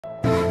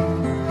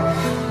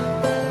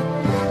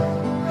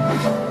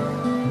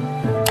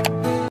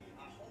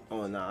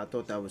nah. I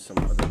thought that was some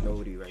other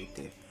Nodi right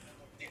there.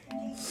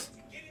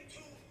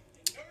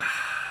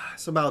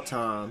 It's about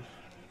time.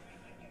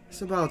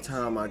 It's about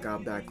time I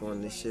got back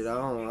on this shit. I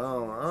don't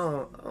know.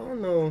 I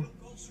don't know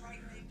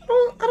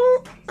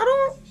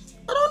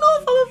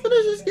if I'm gonna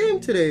finish this game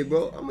today,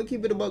 bro. I'm gonna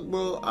keep it a buck,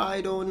 bro.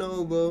 I don't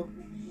know, bro.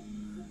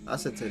 I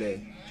said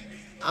today.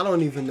 I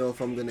don't even know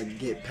if I'm gonna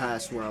get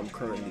past where I'm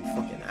currently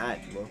fucking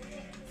at, bro.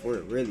 If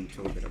we're really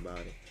talking about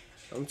it.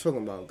 I'm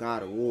talking about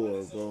God of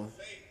War, bro.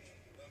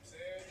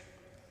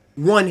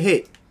 One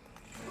hit.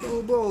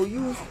 Bro,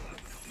 you...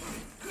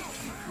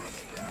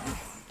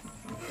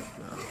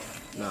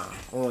 Nah,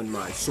 on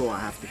my soul, I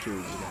have to kill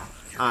you now.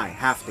 I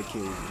have to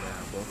kill you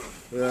now,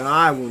 bro.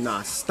 I will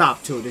not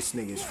stop till this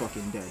nigga is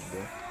fucking dead,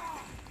 bro.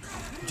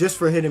 Just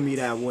for hitting me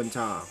that one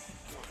time.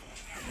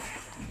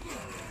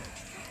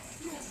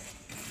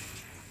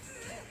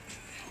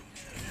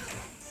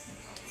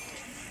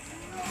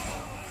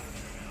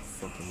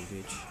 Fucking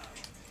bitch.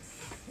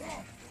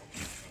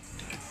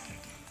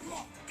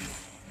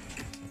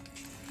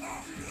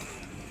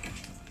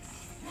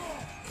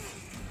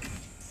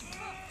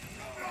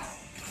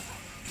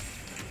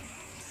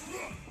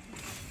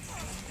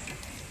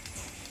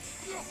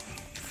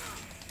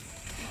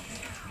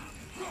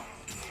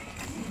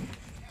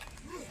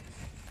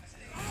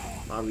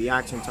 My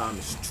reaction time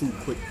is too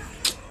quick.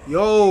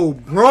 Yo,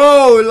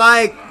 bro,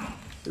 like,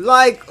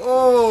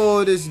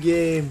 oh, this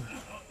game.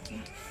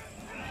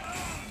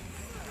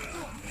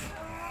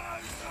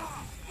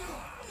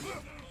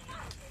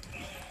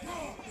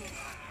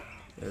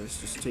 Yeah, let's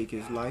just take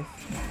his life.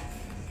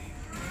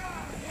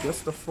 I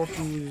guess the fuck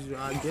you was,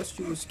 I guess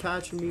you was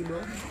catching me,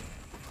 bro.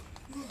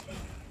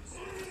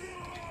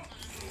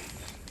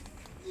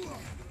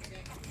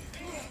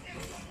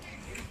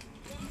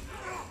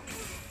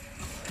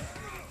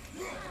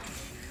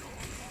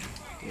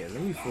 Yeah,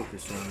 let me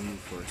focus on you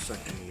for a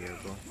second here,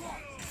 bro.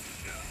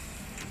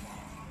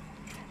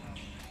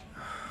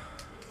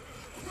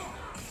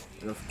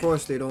 And of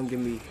course they don't give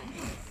me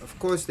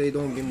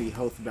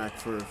health back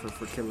for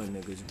killing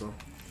niggas, bro.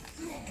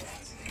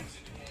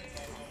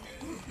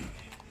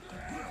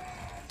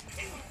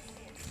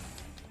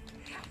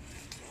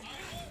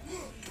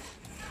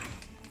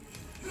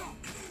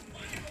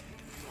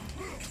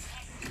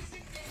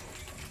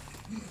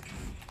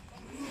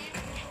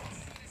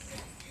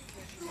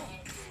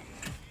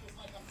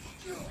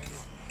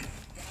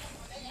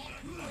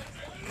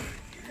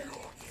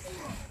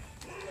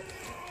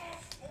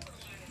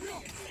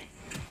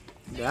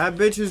 That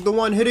bitch is the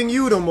one hitting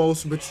you the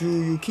most, but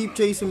you keep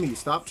chasing me.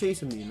 Stop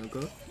chasing me,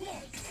 nigga.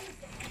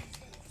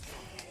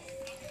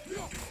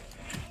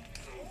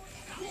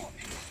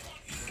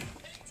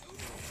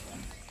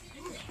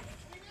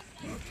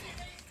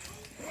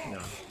 Nah.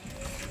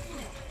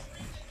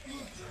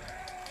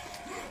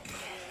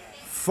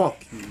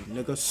 Fuck you,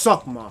 nigga.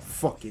 Suck my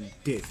fucking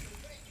dick.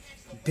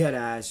 Dead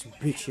ass,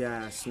 bitch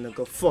ass,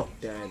 nigga. Fuck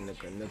that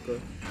nigga.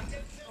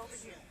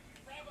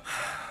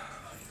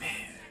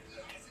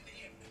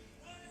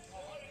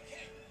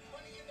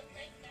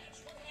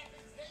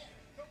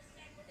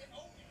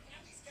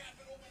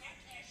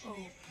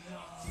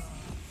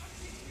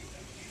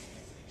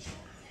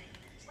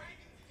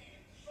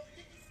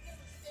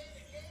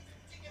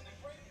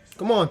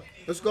 Come on,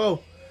 let's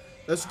go.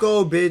 Let's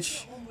go,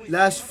 bitch.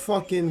 Let's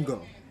fucking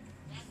go.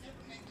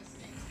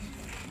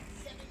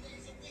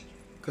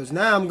 Cause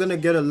now I'm gonna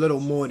get a little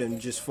more than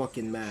just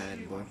fucking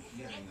mad, bro.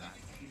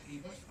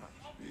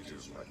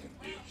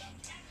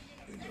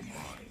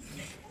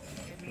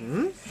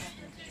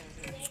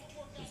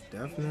 It's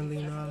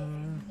definitely not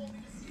on there.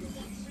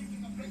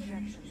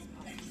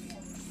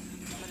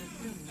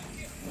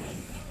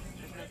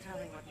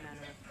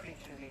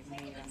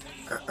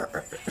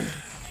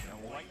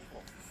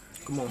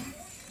 Come on.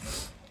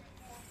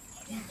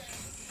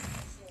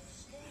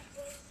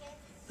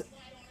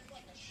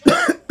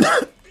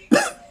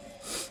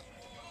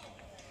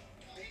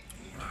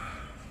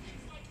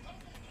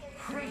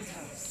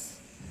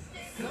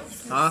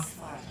 Huh?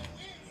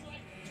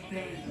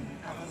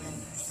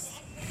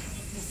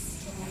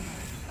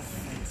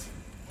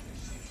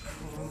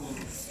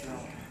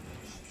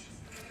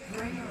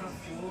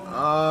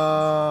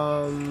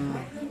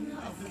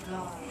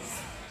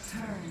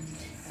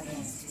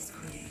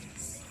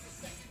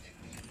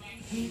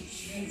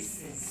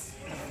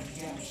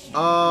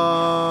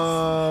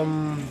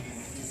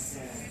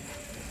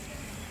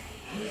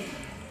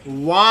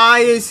 Why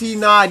is he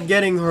not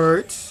getting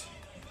hurt? It's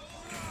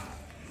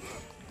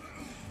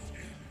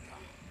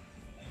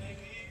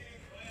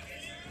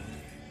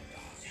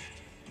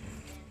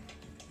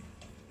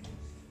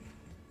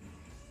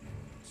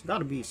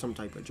gotta be some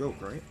type of joke,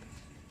 right?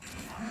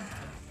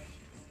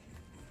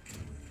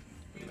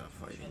 I'm not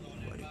fighting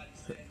you, buddy.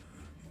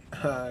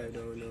 I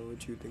don't know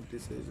what you think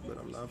this is, but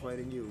I'm not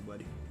fighting you,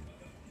 buddy.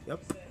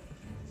 Yep.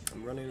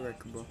 I'm running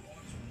Rick, bro.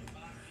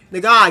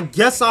 Nigga, I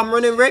guess I'm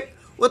running Rick?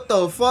 What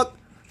the fuck?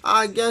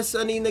 I guess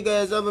any nigga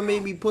has ever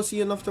made me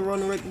pussy enough to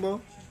run Rick,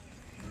 bro.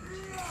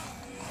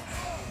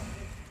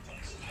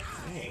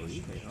 Oh,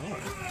 you hit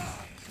hard.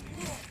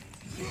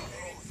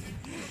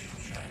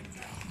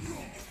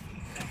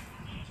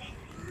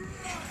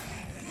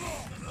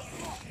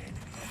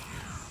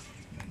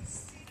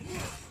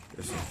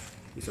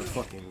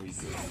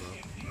 good,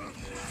 bro.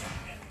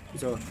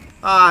 So,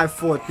 I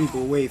fought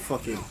people way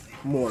fucking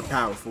more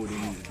powerful than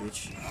you,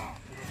 bitch.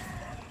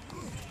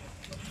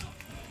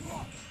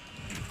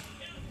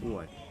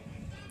 What?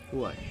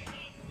 What?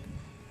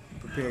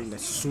 Preparing to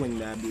swing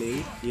that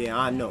blade? Yeah,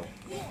 I know.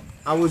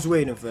 I was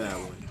waiting for that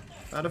one.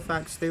 Matter of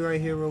fact, stay right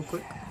here real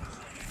quick.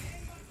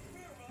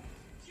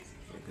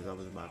 Because I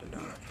was about to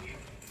die.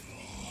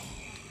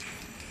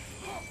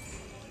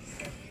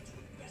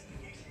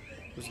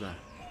 What's that?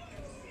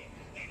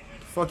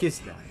 The fuck is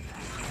that?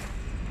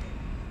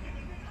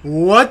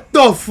 What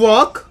the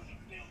fuck?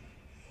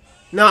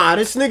 Nah,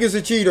 this nigga's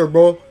a cheater,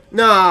 bro.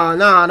 Nah.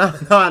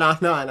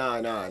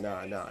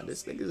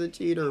 This nigga's a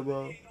cheater,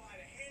 bro.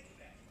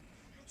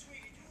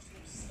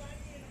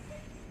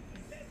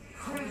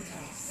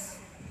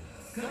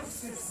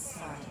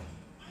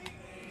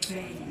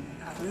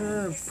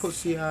 Yeah,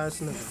 pussy ass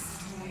nigga.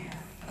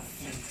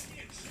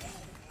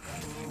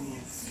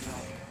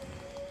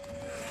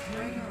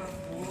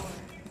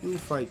 You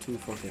fight too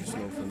fucking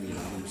slow for me to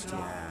lose to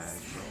your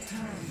ass, bro.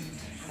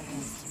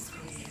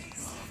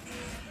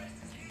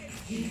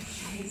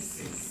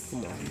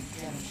 Come on.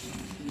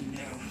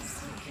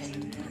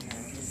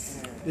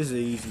 This is an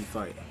easy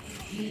fight.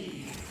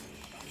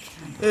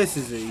 This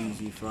is an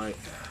easy fight.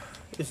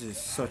 This is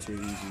such an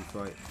easy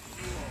fight.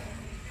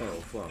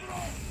 Oh, fuck.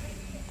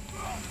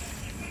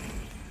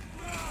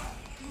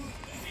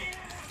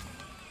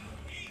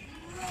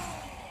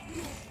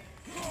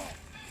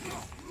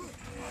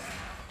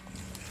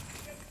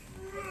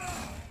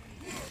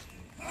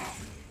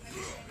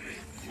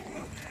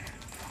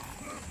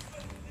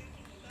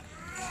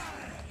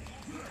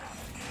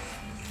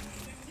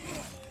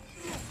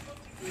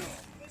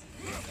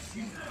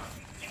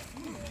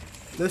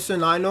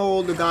 Listen, I know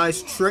all the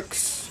guys'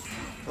 tricks,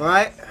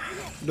 alright?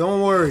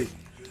 Don't worry.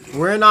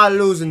 We're not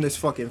losing this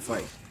fucking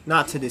fight.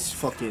 Not to this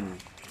fucking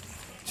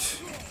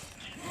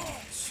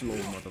slow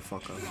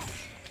motherfucker.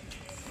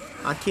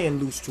 I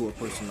can't lose to a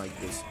person like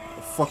this.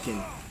 A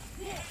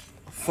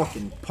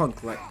fucking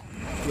punk like...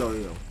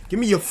 Yo. Give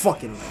me your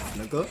fucking life,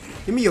 nigga.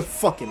 Give me your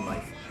fucking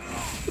life.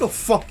 Who the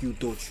fuck you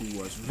thought you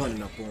was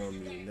running up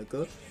on me,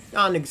 nigga?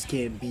 Y'all niggas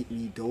can't beat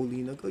me,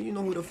 Dolly, nigga. You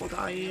know who the fuck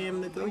I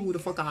am, nigga? Who the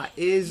fuck I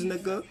is,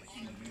 nigga?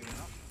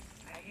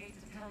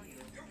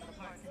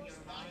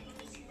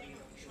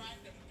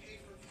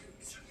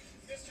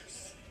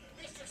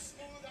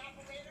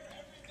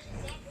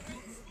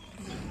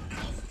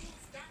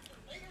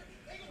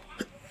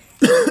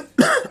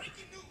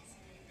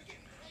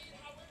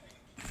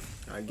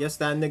 I guess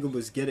that nigga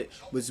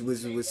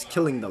was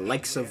killing the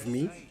likes of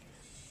me.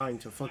 Trying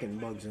to fucking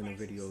bugs in a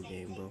video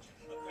game, bro.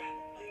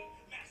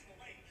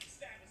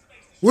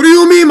 What do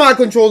you mean my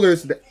controller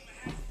is dead?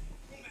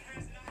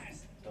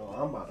 Oh,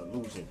 I'm about to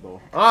lose it,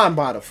 bro. I'm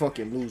about to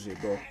fucking lose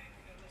it, bro.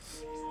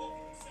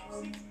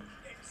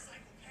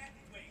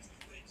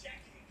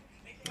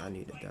 I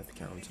need a death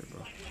counter,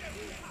 bro.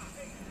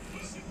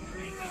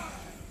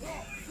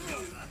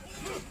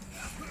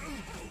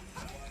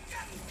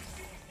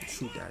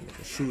 Shoot that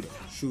nigga.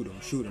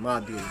 Shoot him.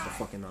 I'll deal with the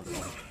fucking other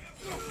one.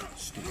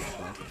 Stupid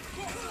fuck.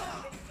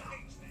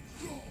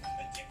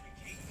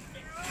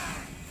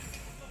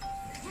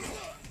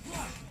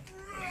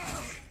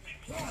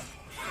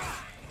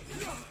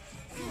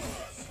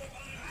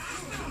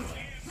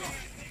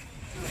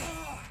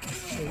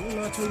 Hey, you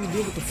not telling you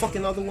deal with the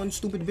fucking other one,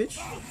 stupid bitch?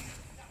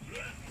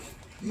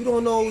 You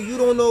don't know.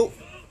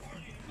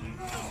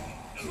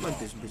 Like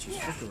this bitch is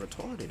fucking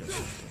retarded or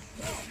something.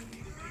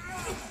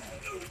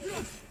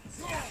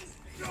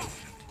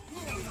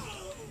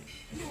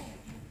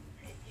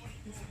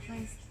 This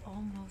place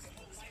almost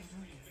looks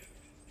familiar,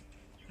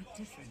 but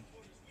different.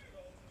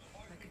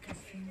 Like a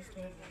confused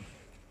memory.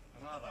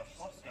 Rather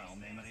hostile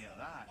memory of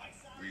that.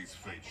 These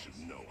fates should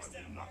know I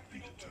will not be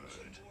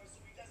deterred.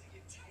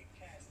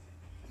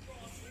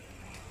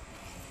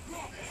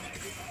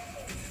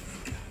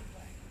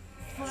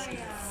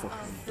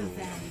 Fucking dude.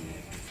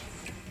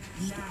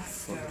 Stupid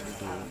fucking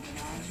dude.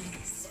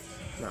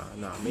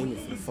 Nah, mainly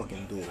for the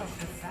fucking dude.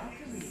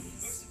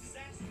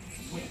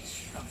 Witch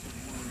of the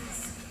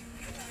woods,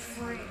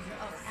 Frigg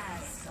of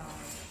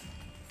Asgard,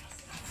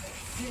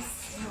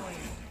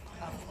 destroyer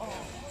of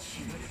all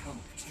she would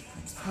hope to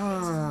protect.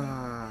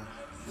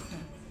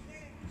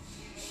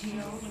 She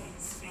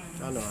always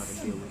finds I know how to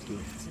deal with you.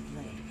 to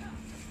blame.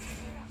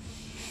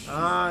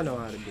 I know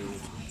how to deal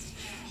with you.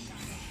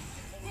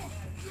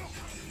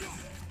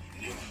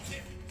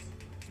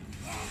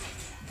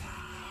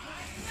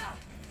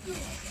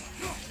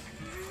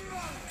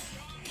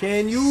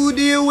 Can you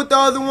deal with the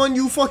other one,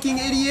 you fucking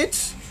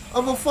idiots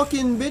of a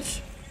fucking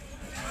bitch?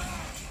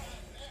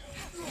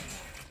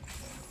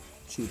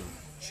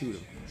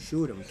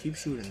 Shoot him, keep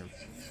shooting him.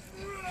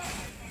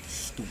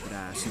 Stupid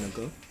ass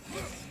nigga.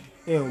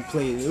 We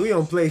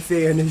don't play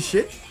fair in this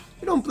shit.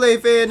 We don't play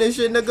fair in this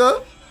shit,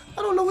 nigga.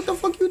 I don't know what the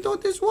fuck you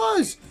thought this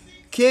was.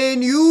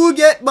 Can you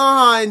get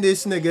behind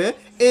this nigga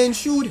and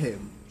shoot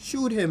him?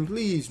 Shoot him,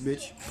 please,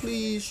 bitch.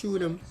 Please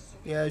shoot him.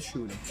 Yeah,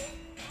 shoot him.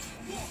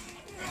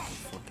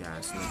 Fuck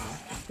ass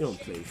nigga. You don't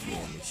play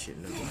fair in this shit,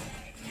 nigga.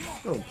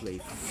 We don't play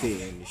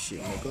fair in this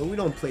shit, nigga. We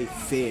don't play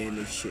fair in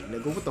this shit,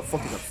 nigga. What the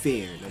fuck is a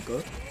fair,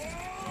 nigga?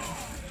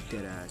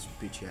 Dead ass,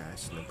 bitch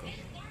ass, nigga.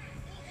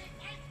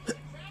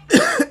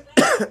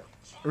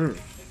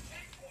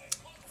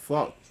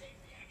 Fuck.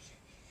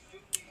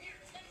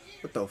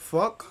 What the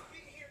fuck?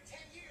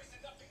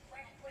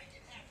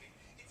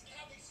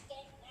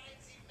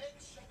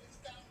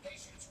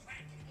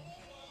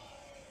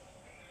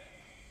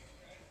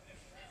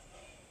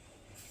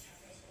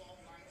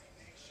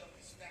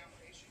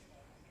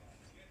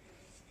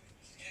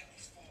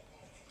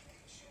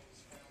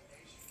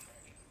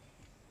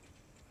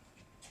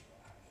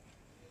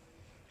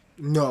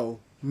 No,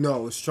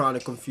 no, it's trying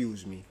to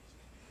confuse me.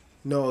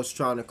 No, it's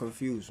trying to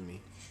confuse me.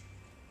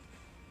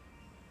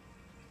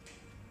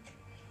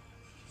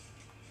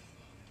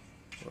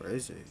 Or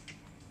is it?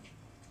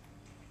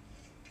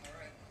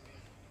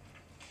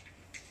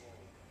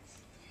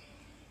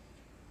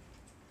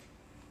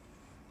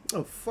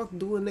 Oh, fuck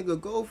do a nigga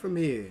go from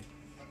here?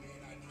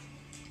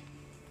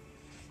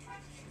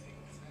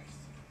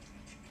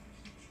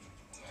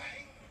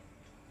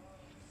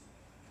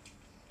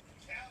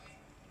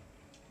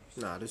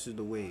 Nah, this is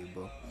the way,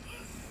 bro.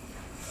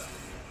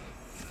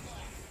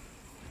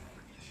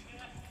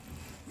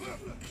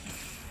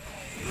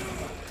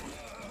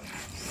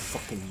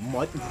 Fucking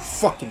mutt, you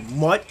fucking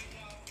mutt.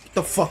 Get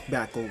the fuck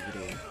back over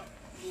there.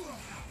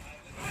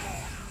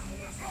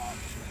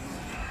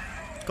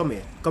 Come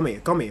here, come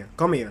here, come here,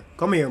 come here,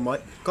 come here,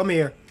 mutt. Come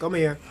here, come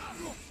here.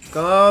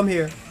 Come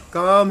here,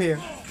 come here.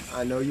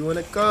 I know you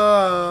wanna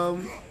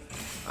come.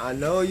 I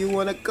know you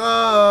wanna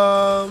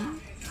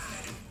come.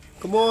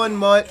 Come on,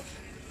 mutt.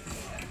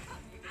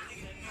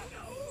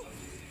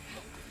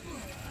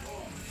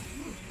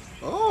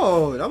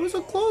 Oh, that was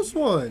a close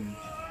one.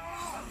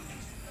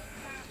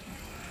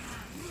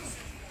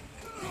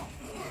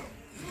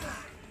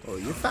 Oh,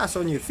 you're fast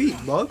on your feet,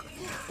 Bug.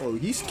 Oh,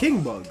 he's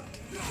King Bug.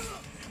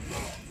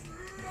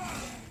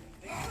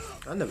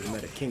 I never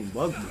met a King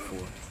Bug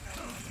before.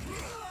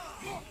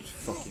 This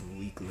fucking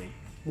weakling.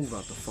 Move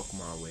out the fuck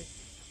my way.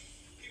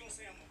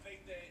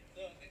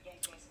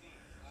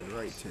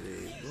 Right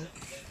today, bro.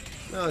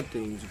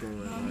 Nothing's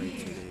going right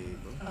today,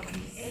 bro.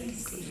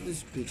 Cause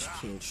this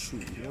bitch can't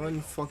shoot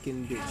one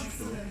fucking bitch,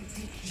 bro.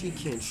 She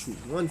can't shoot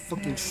one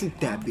fucking shoot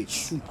that bitch.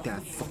 Shoot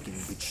that fucking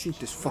bitch. Shoot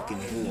this fucking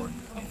whore.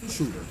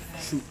 Shoot her.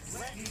 Shoot.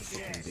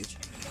 Fucking bitch.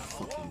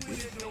 Fucking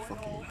bitch.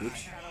 Fucking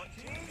bitch.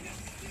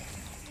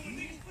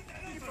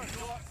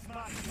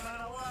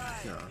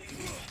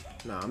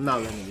 Nah, I'm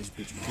not letting this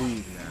bitch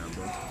breathe now,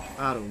 bro.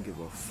 I don't give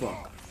a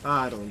fuck.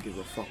 I don't give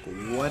a fuck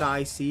what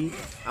I see.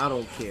 I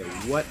don't care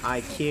what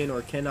I can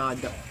or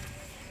cannot do.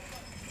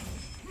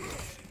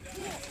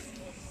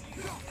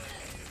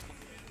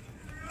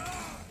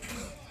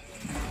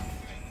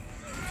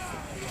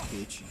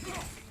 Bitch.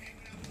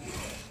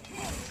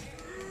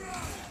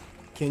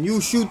 Can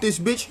you shoot this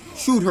bitch?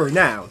 Shoot her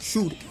now.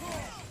 Shoot it.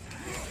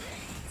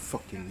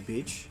 Fucking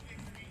bitch.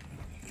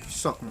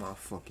 Suck my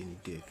fucking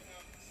dick.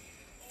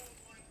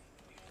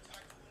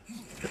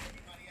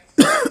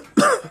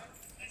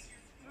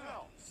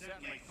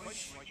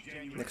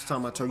 Next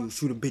time I tell you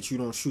shoot a bitch, you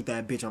don't shoot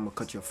that bitch, I'm gonna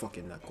cut your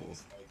fucking neck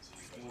off.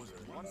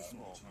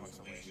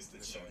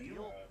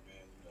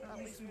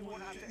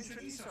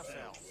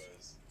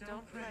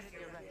 Don't credit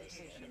your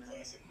reputation.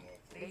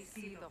 They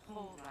see the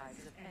whole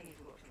lives of any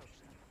who approach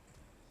them.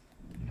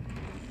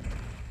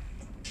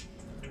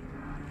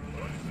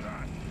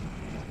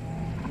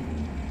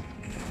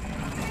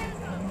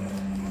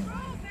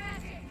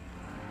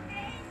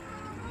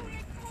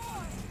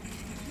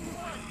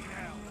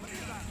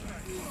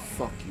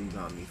 Fuck, you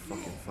got me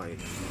fucking fighting,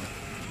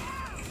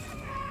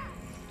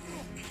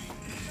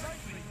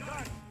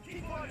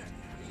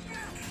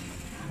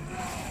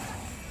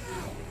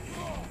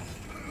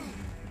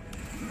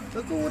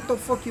 Look at what the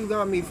fuck you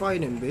got me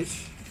fighting,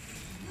 bitch.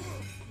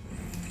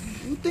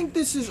 You think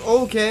this is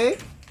okay?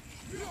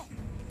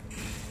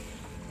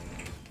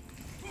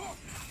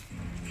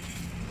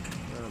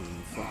 I'm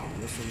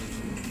fucking listening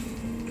to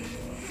you.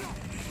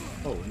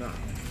 Oh, nah.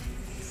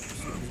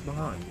 He's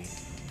behind me.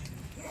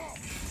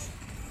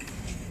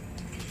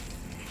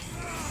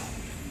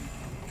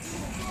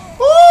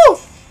 Woo!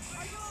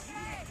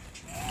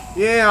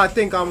 Yeah, I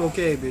think I'm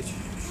okay, bitch.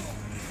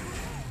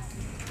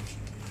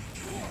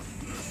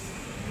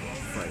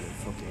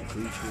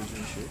 Creatures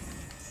and shit.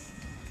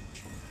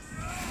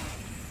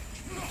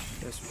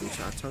 Yes, bitch,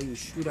 I tell you,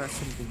 shoot at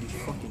something, you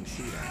fucking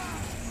shoot at.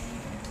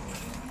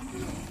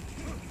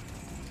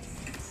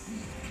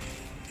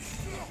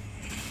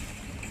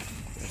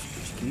 Yes,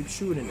 bitch, keep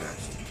shooting at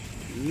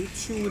you. Keep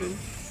shooting.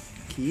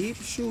 Keep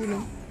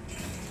shooting.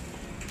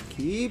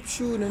 Keep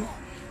shooting.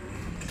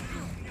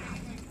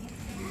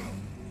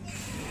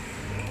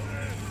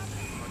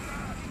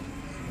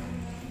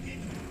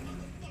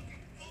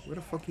 Where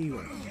the fuck are you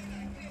at?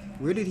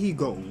 Where did he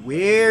go?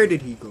 Where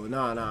did he go?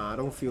 Nah, I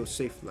don't feel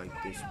safe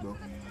like this, bro.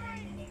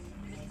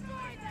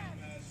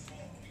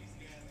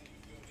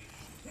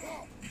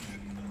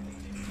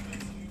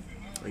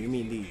 Oh, you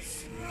mean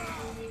these?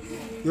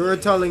 You're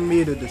telling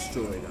me to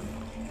destroy them.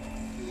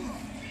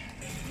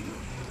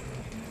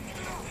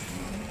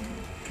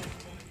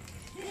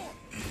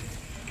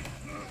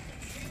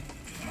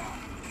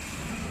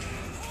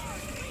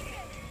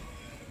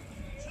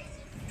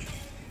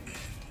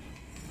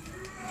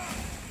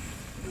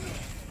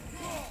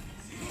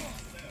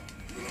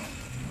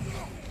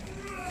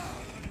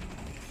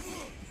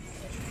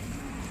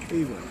 Where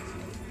you going?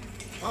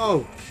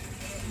 Oh!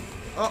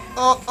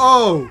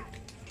 Oh!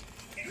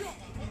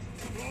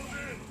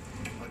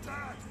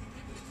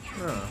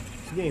 Huh.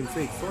 This game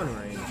fake fun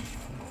right now.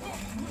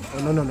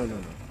 Oh, no.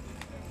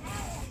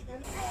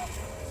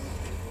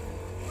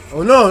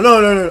 Oh,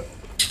 no.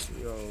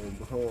 Yo,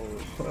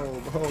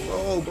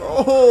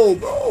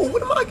 bro.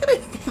 What am I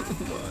getting? Oh,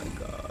 my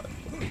God.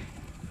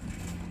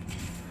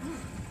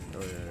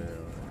 Oh, yeah.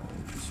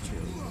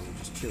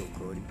 Just chill,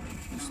 Cody.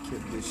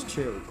 Just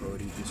chill,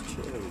 Cody.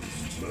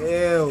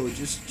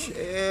 Just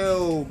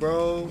chill,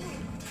 bro.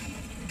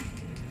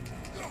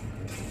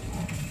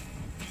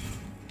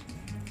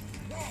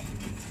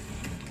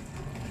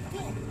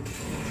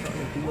 Trying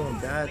to be on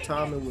bad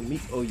timing with me.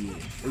 Oh yeah.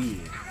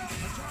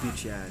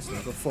 Bitch ass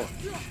nigga.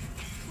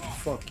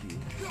 Fuck you.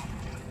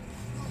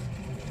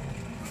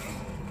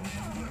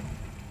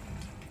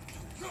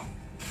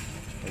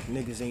 Like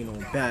niggas ain't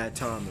on bad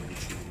timing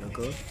with you,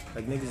 nigga.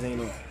 Like niggas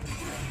ain't on.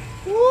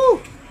 Woo!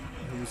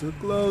 It was a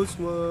close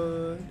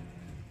one.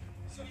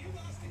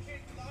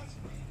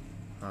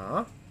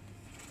 Huh?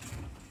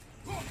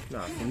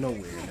 Nah, from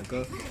nowhere,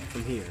 nigga.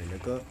 From here,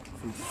 nigga.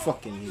 From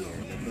fucking here,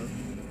 nigga.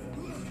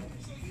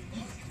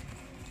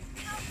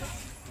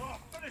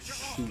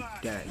 Shoot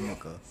that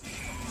nigga.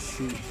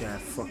 Shoot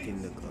that fucking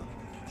nigga.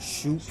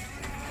 Shoot.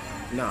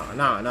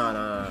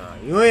 Nah.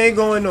 You ain't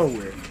going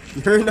nowhere.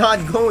 You're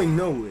not going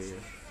nowhere,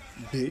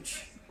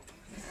 bitch.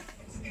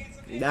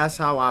 That's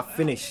how I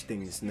finish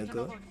things,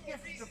 nigga.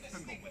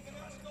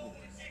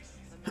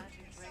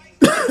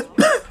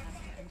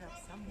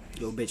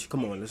 Yo, bitch,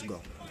 come on, let's go.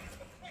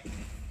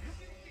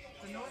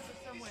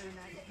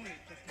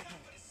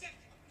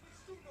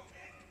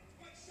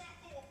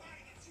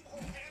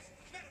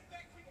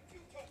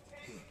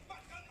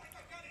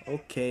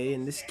 Okay,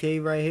 in this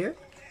cave right here.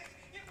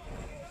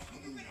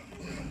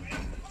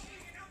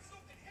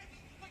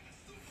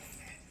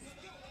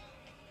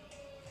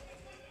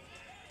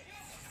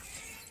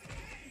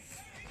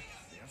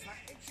 There's that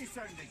itchy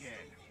sound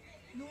again.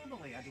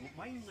 Normally I don't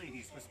mind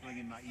ladies whispering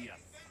in my ear,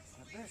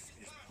 but this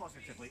is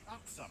positively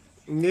upset.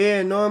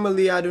 Yeah,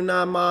 normally I do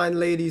not mind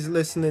ladies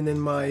listening in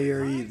my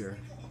ear either,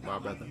 my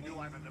brother.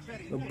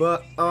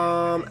 But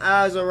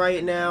as of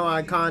right now,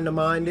 I kinda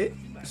mind it.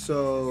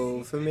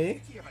 So for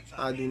me,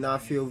 I do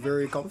not feel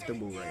very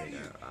comfortable right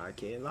now. I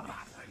can't lie.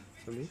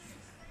 For me.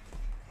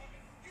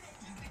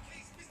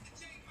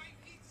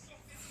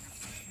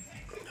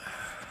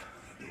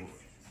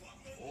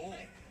 Oh,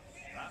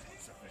 that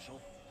looks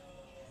official.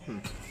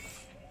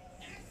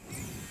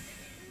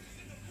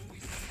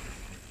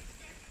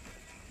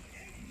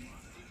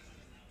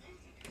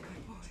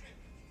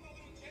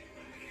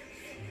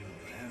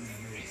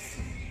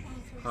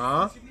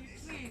 Huh?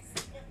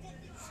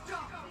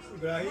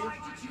 Why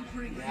did you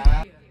bring me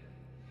here?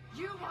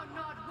 You are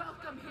not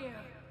welcome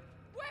here.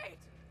 Wait!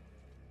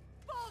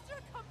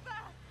 Baldur, come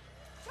back!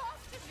 Talk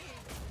to me!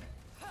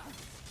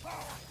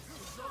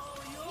 It's all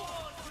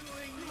your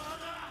doing,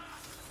 mother!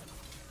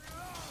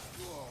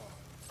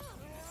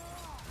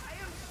 I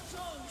am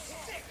so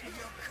sick of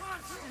your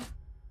constant...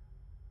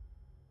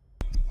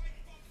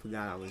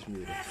 Forgot I was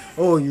muted.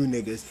 Oh, you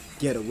niggas,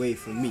 get away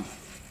from me.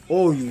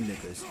 Oh, you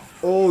niggas.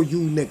 Oh,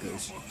 you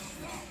niggas.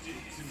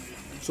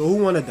 So who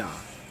wanna die?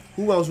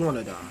 Who else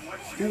wanna die?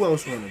 Who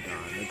else wanna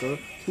die, nigga?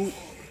 Who?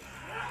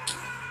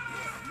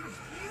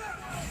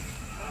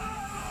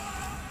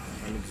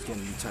 Y'all niggas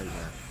getting me tight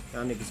now.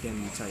 Y'all niggas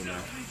getting me tight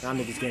now. Y'all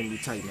niggas getting me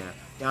tight now.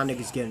 Y'all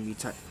niggas getting me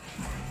tight.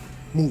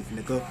 Move,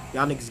 nigga.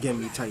 Y'all niggas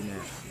getting me tight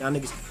now. Y'all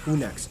niggas. Who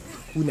next?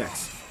 Who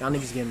next? Y'all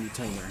niggas getting me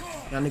tight now.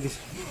 Y'all niggas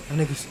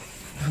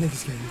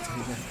getting me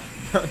tight now.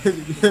 Y'all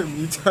niggas getting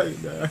me tight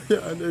now.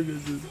 Y'all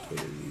niggas is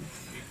killing me.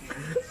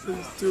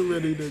 There's too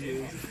many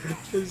niggas.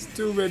 There's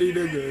too many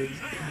niggas.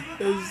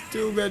 There's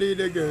too many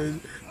niggas.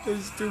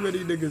 There's too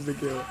many niggas to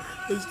kill.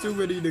 There's too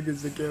many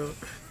niggas to kill.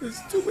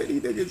 There's too many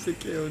niggas to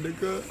kill,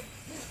 nigga.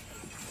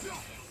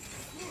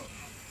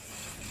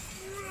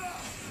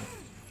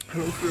 I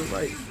don't feel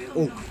right.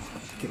 Oh,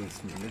 get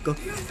off me, nigga.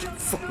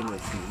 Fucking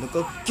off me,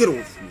 nigga. Get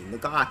off me,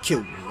 nigga. I kill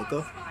you,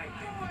 nigga.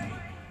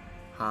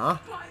 Huh?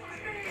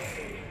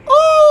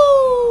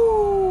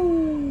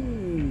 Oh!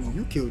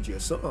 You killed your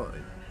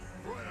son.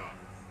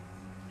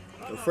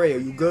 Yo, Freya,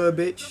 you good,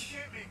 bitch?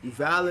 You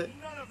valid?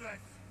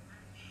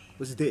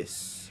 What's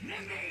this?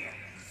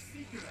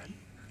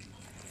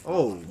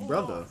 Oh,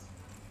 brother.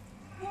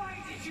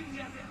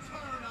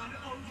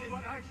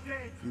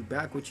 You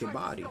back with your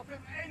body.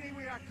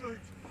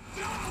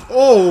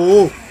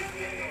 Oh!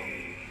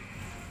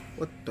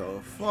 What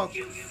the fuck?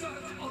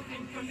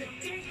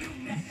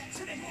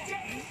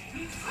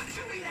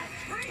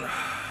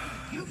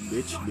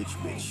 Bitch.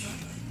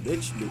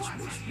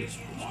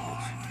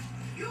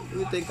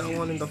 You think I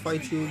wanted to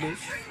fight you,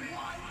 bitch?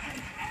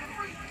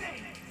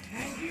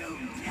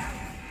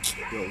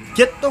 Yo,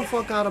 get the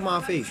fuck out of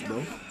my face,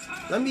 bro.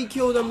 Let me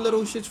kill them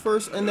little shits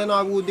first, and then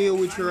I will deal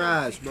with your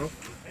ass, bro.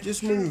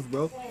 Just move,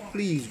 bro.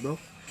 Please, bro.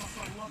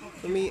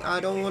 For me, I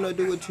don't want to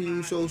do it to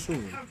you so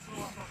soon.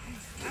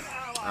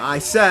 I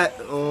said,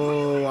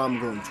 oh, I'm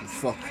going to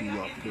fuck you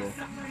up, bro.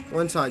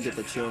 Once I get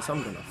the chance,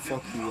 I'm gonna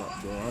fuck you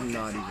up, bro. I'm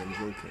not even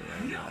joking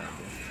right now, bro.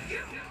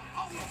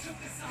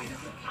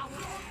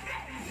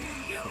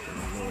 Fucking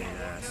annoying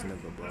ass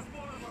nigga, bro.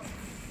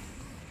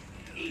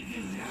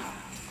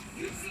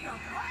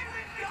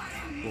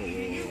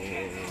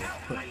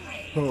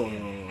 Oh,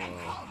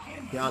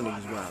 y'all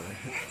niggas wildin'.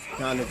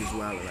 Y'all niggas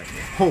wildin' like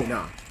that. Oh,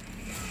 nah.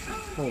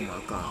 Oh my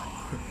god.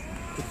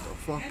 What the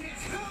fuck?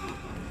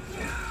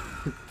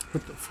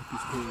 What the fuck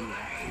is going on?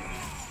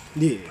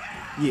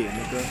 Yeah,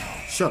 nigga.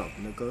 Shut up,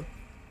 nigga.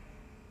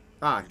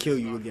 I'll kill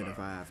you again if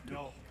I have to.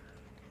 No.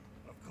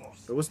 Of course.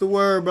 So what's the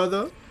word,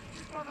 brother?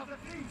 Come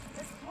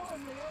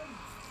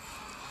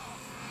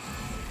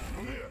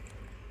here.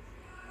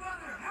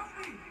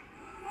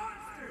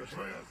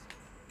 Atreus.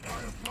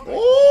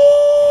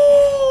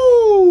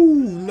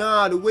 Oh,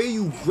 nah, the way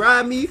you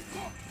grab me.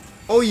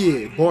 Oh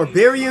yeah,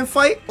 barbarian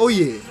fight. Oh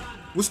yeah.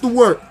 What's the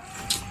word?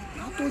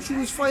 I thought you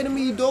was fighting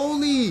me,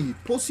 Dolly.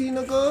 Pussy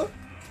nigga.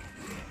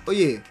 Oh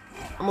yeah.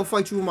 I'm gonna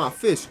fight you with my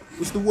fist.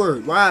 What's the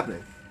word? What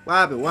happened? What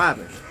happened? What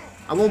happened?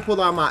 I won't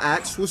pull out my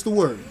axe. What's the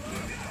word?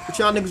 What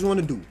y'all niggas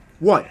wanna do?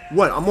 What?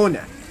 What? I'm on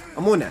that.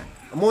 I'm on that.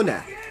 I'm on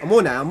that. I'm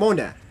on that. I'm on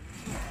that.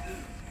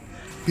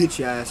 Bitch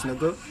ass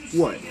nigga.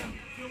 What?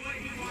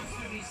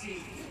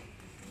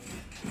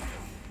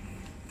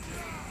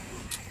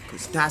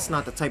 Cause that's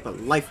not the type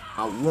of life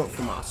I want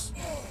from us.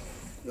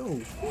 Yo,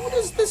 who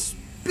does this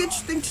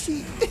bitch think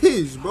she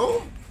is,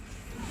 bro?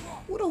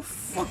 Who the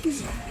fuck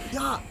is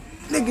y'all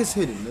niggas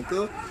hitting,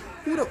 nigga?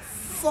 Who the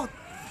fuck?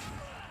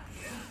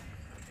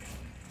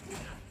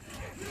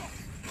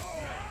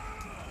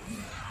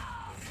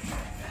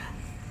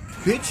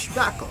 Bitch,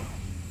 back up.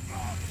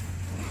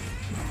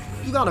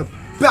 You gotta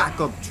back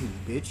up too,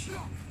 bitch.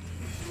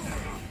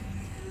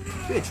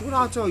 Bitch, what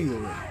I tell you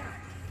already?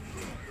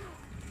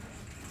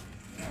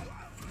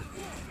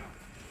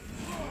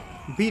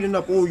 Beating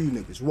up all you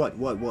niggas. What?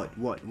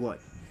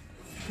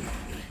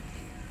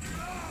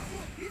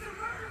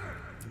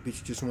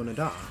 Bitch just wanna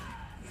die.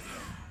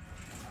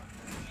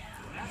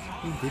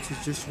 You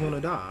bitches just wanna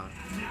die.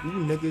 You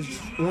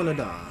niggas wanna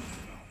die.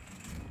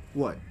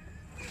 What?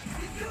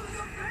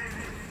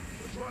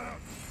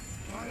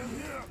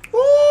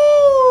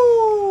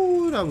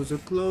 Ooh, that was a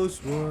close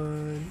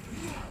one.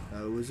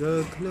 That was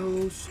a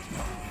close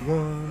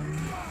one.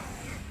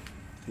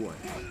 What?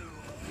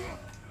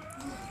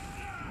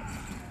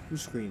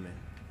 Who's screaming?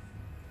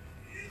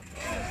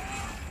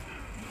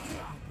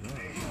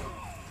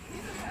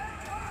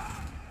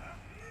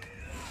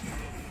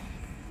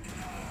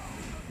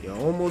 You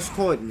almost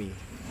caught me.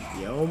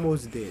 You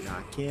almost did.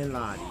 I can't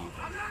lie to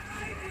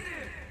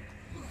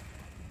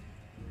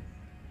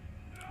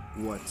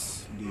you. What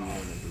do you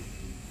want to do?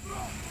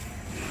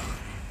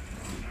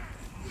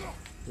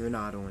 You're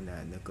not on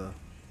that, nigga.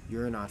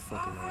 You're not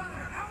fucking on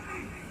that.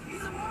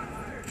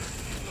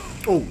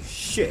 Oh,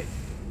 shit.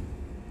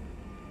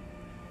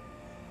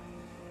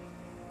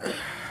 What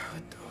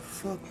the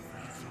fuck?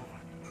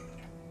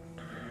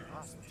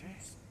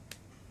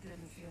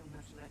 Didn't feel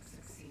much like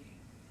succeeding.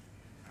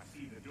 I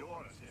see the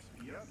door has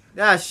disappeared.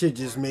 That shit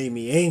just made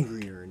me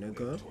angrier,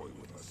 nigga. Toy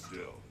with us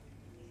still.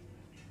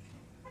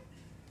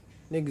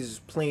 Niggas is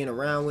playing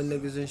around with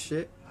niggas and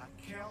shit. I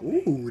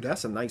can't Ooh,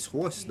 that's a nice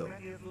horse, though.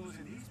 many of those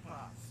in these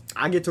parts.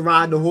 I get to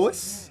ride the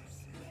horse?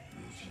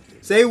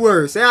 Say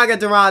words. Say I get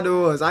to ride the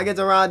horse. I get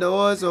to ride the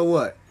horse or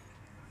what?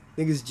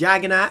 Niggas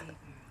jacking that?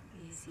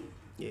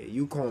 Yeah,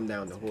 you calm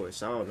down the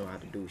horse. I don't know how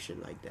to do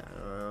shit like that. I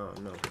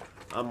don't know.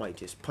 I might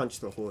just punch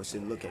the horse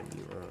and look at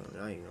me wrong.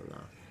 I ain't gonna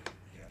lie.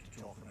 You have to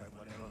talk about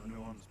whatever the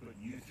norms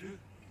putting you through.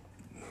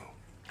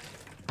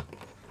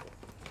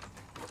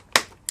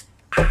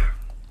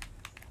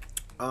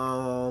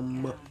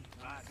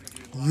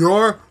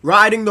 You're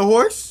riding the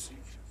horse?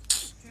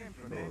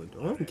 Oh,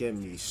 don't get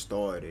me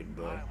started,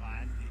 bro. My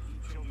land, they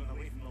keep children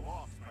away from the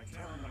lost by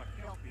telling them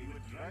a Kelpie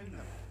would drown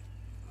them.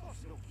 Of course,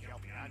 no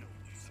Kelpie I know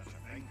would do such a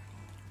thing.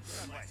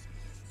 Unless you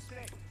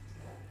suspect.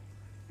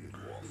 It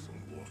walks on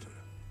water.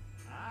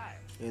 Aye.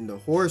 And the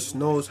horse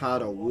knows how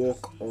to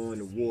walk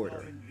on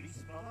water.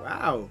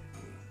 Wow.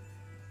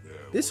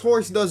 This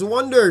horse does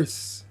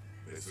wonders.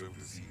 They serve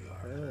the sea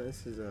life.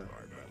 This is a, I battled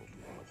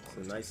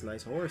it's a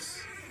nice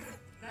horse.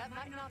 That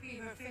might not be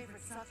her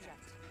favorite subject.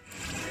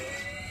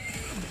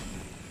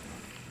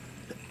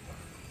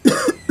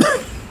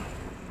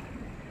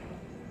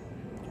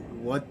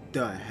 What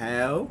the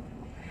hell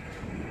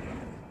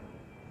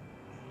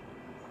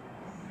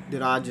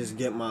did I just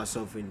get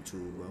myself into,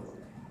 bro?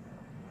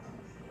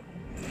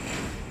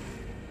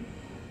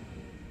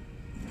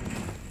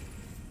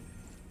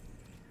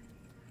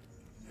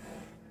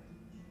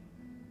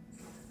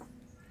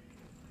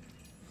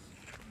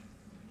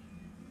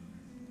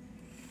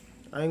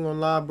 I ain't gonna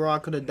lie, bro. I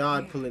could have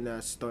died pulling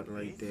that stunt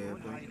right there,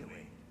 bro.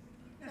 Hideaway.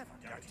 Never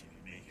doubted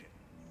you'd make it.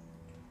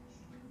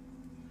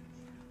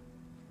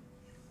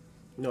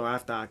 No,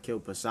 after I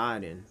killed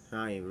Poseidon,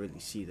 I ain't really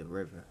see the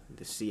river.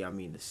 The sea, I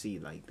mean the sea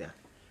like that.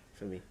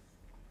 For me.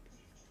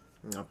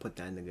 And I put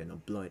that nigga in a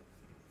blunt.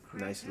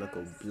 Nice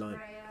little blunt.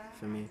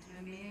 for me.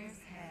 Mimir's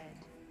Head.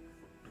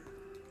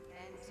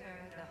 Enter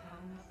the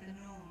home of the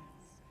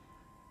Norns.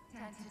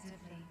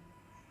 Tentatively.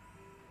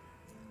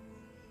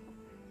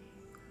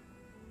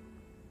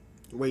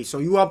 Wait, so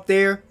you up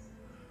there?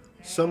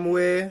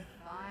 Somewhere?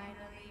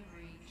 Finally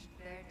reached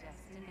their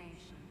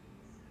destination.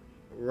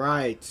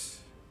 Right.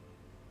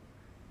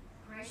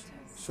 Kratos.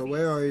 So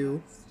where are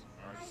you?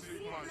 I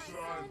seek my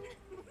son.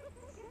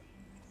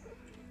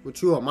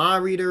 What, you a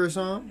mind reader or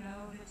something?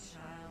 No, the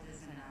child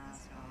is an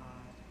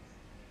Asgard.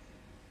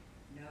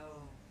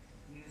 No,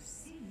 you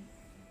see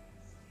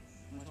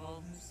what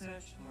all who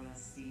search for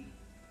us seek.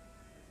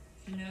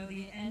 To know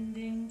the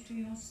ending to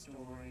your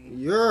story.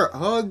 You're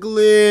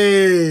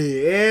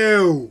ugly.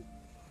 Ew.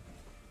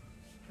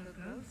 The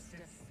ghost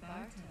of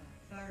Sparta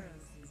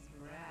furrows his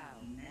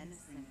brow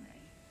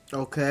menacingly.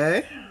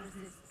 Okay. He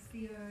resists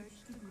the urge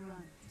to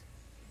grunt.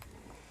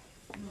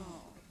 No,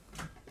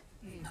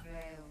 he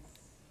fails.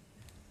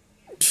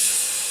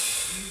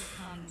 You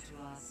come to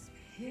us,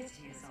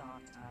 piteous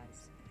archetypes,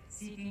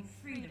 seeking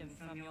freedom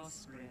from your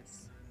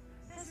scripts.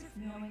 As if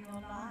knowing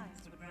your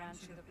lives would grant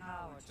you the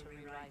power to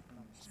rewrite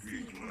them.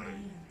 Speak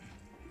plain.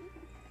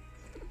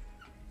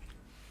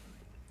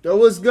 That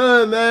was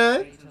good,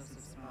 man. Kratos of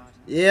Sparta.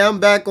 Yeah, I'm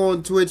back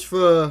on Twitch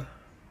for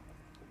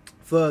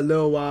a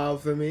little while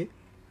for me.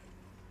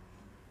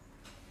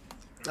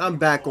 I'm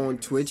back on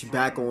Twitch,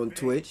 There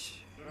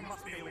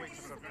must be a way to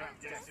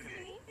subvert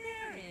destiny.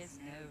 There is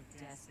no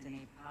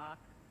destiny, Puck.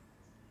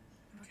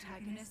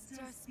 Protagonists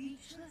are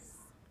speechless.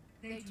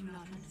 They do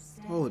not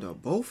understand. Hold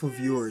up, both of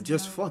you are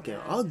just fucking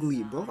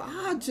ugly, bro.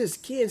 I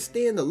just can't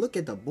stand to look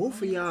at the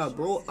both of y'all,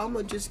 bro.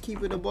 I'ma just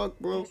keep it a buck,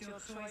 bro. Your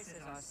choices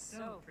are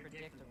so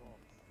predictable.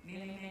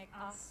 Merely make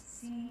us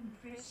seem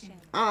Christian.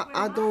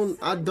 I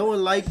don't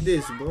like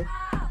this, bro.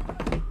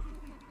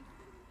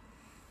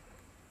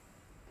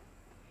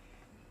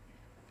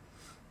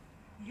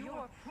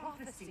 Your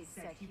prophecy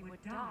said he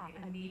would die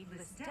a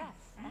needless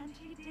death, and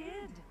he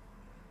did.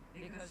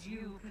 Because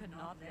you could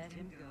not let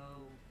him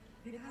go.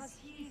 Because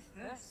he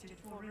thirsted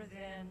for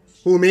revenge.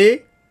 Who,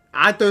 me?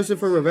 I thirsted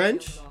for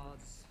revenge?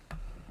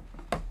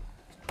 But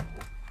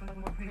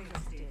what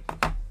Kratos did,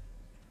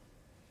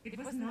 it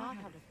was not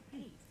out of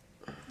hate.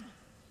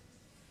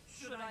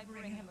 Should I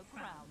bring him a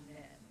crown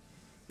then?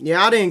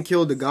 Yeah, I didn't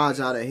kill the gods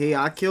out of hate.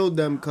 I killed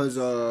them because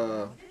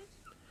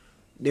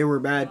they were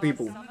bad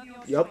people.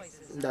 Yup,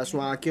 that's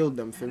why I killed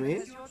them for me.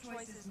 Because your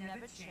choices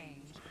never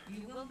change,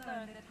 you will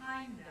learn that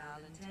Heimdall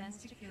intends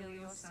to kill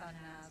your son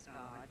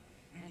Asgard,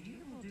 and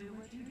you will do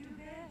what you do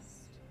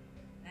best.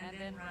 And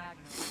then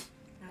Ragnarok.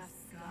 The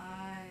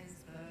skies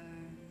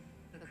burn,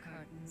 the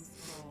curtains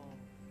fall.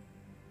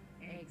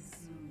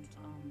 Exunt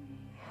omni.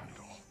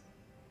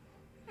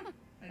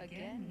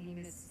 Again, he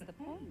missed the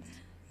point.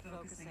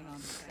 Focusing on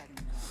the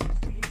second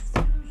round, the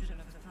exclusion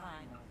of the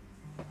final.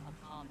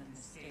 A common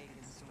mistake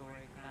in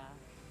storycraft.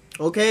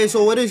 Okay,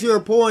 so what is your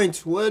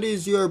point? What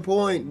is your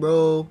point,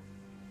 bro?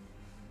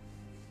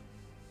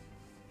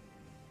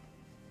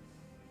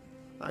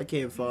 I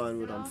can't find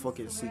what I'm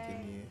fucking seeking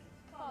here.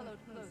 Followed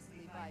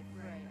closely by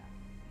Freya.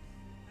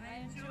 I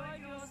enjoyed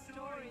your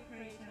story,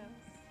 Kratos.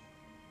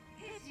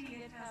 Pity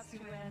it has to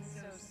end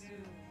so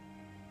soon.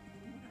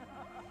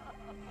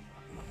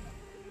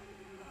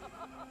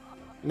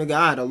 Nigga,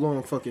 I had a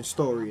long fucking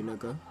story,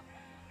 nigga.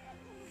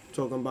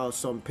 Talking about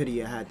some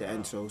pity it had to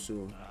end so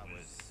soon. That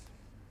was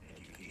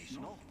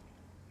educational.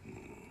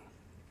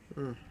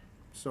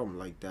 Something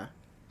like that.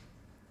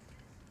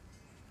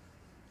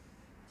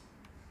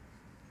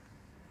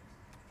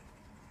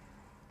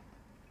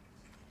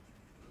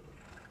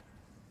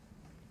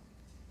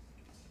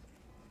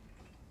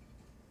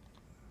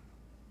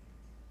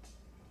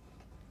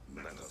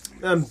 Let us leave.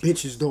 Them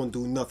bitches don't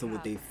do nothing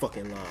with their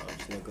fucking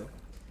lives, nigga.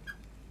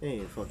 They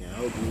ain't fucking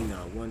help me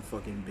not one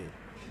fucking bit.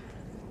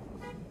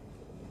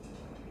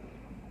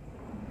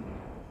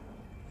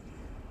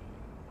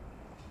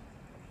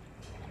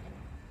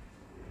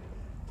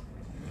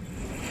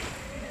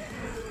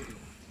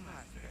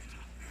 That's better.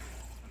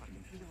 I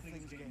can feel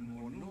things getting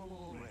more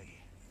normal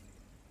already.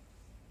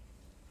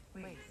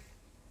 Wait.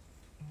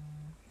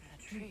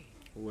 A tree.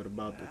 What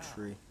about the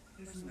tree?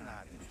 Isn't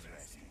that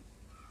interesting?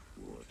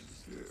 What is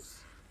this?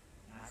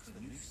 That's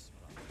the noose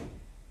spell.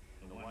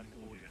 The one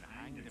Odin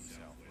hanged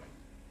himself with.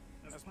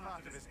 As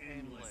part of his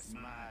endless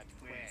mad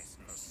quest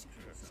for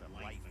secrets of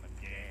life and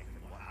death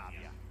and what have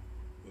you.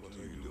 What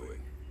are you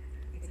doing?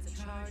 It's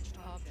a charged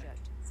object,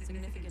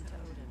 significant to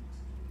Odin.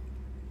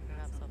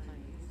 Perhaps I'll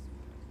find use.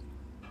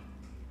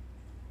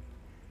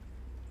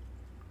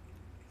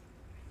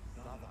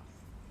 Brother,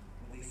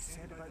 what they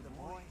said about the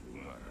boy?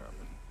 Will not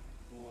happen.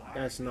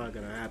 That's not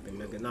gonna happen,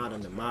 nigga. Not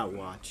under my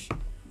watch.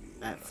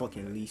 At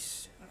fucking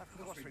least.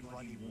 Of course we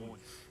bloody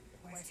won't.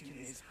 The question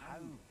is how.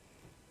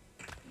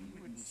 You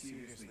wouldn't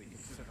seriously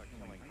consider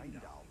killing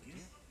Heimdall, would you?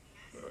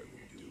 I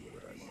will do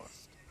what I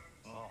must.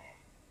 Oh,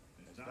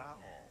 is that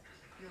all?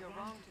 You're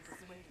wrong to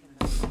dissuade him,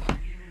 though.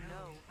 You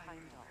know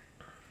Heimdall.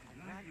 I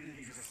grant you that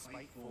he's a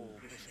spiteful,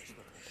 vicious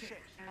little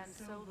shit. And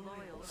so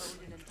loyal,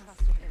 Odin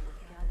entrusted him with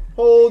Gjallarhorn.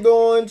 Hold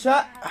on,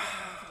 chat.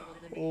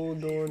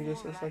 Hold on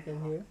just a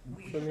second here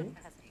for me.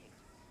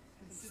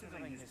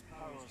 Considering his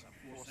powers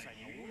of foresight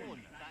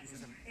alone, that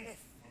is an if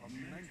of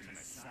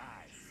mountainous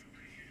size.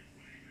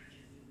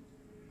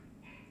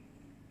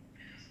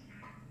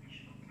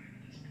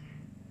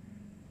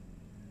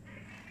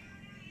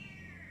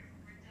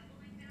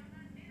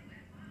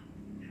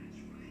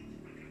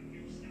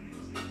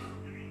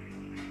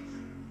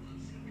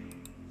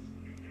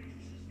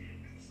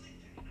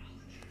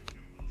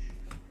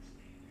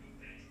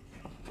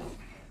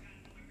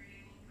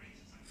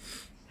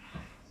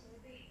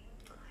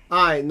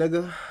 Alright,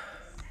 nigga.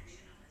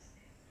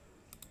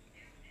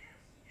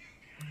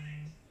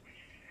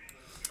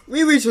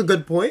 We reached a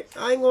good point.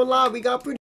 I ain't gonna lie, we got pretty